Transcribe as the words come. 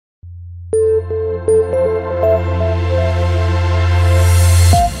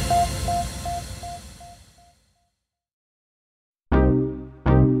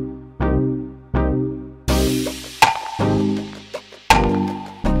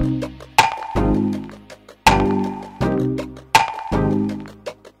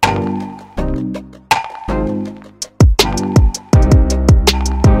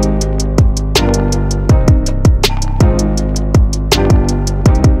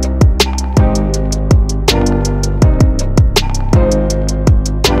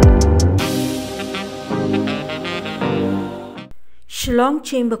Shillong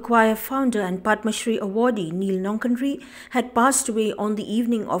Chamber Choir founder and Padma Shri awardee Neil Nongkynrih had passed away on the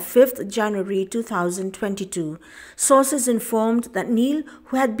evening of 5th January 2022. Sources informed that Neil,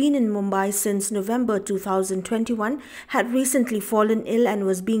 who had been in Mumbai since November 2021, had recently fallen ill and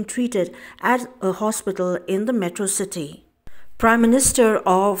was being treated at a hospital in the metro city. Prime Minister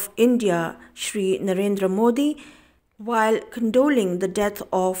of India Shri Narendra Modi, while condoling the death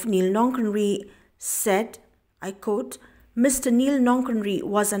of Neil Nongkynrih, said, I quote, Mr. Neil Nongkynrih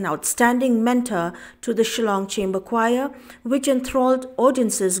was an outstanding mentor to the Shillong Chamber Choir, which enthralled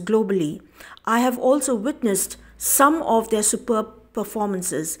audiences globally. I have also witnessed some of their superb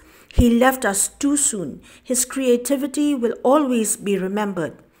performances. He left us too soon. His creativity will always be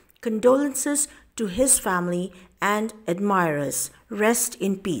remembered. Condolences to his family and admirers. Rest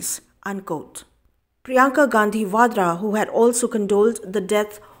in peace. Unquote. Priyanka Gandhi Vadra, who had also condoled the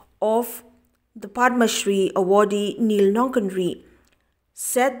death of the Padma Shri awardee Neil Nongkynrih,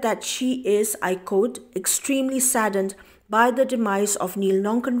 said that she is, I quote, extremely saddened by the demise of Neil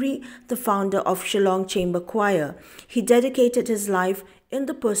Nongkynrih, the founder of Shillong Chamber Choir. He dedicated his life in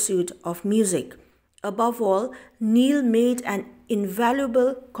the pursuit of music. Above all, Neil made an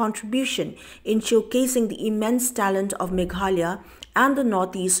invaluable contribution in showcasing the immense talent of Meghalaya and the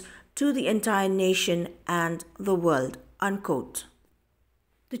Northeast to the entire nation and the world. Unquote.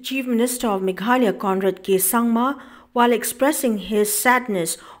 The Chief Minister of Meghalaya, Conrad K. Sangma, while expressing his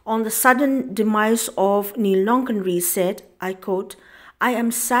sadness on the sudden demise of Neil Nongkynrih, said, I quote, I am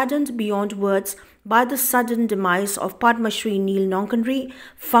saddened beyond words by the sudden demise of Padma Shri Neil Nongkynrih,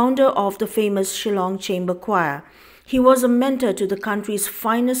 founder of the famous Shillong Chamber Choir. He was a mentor to the country's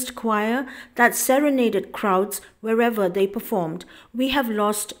finest choir that serenaded crowds wherever they performed. We have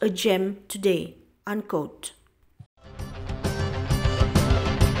lost a gem today. Unquote.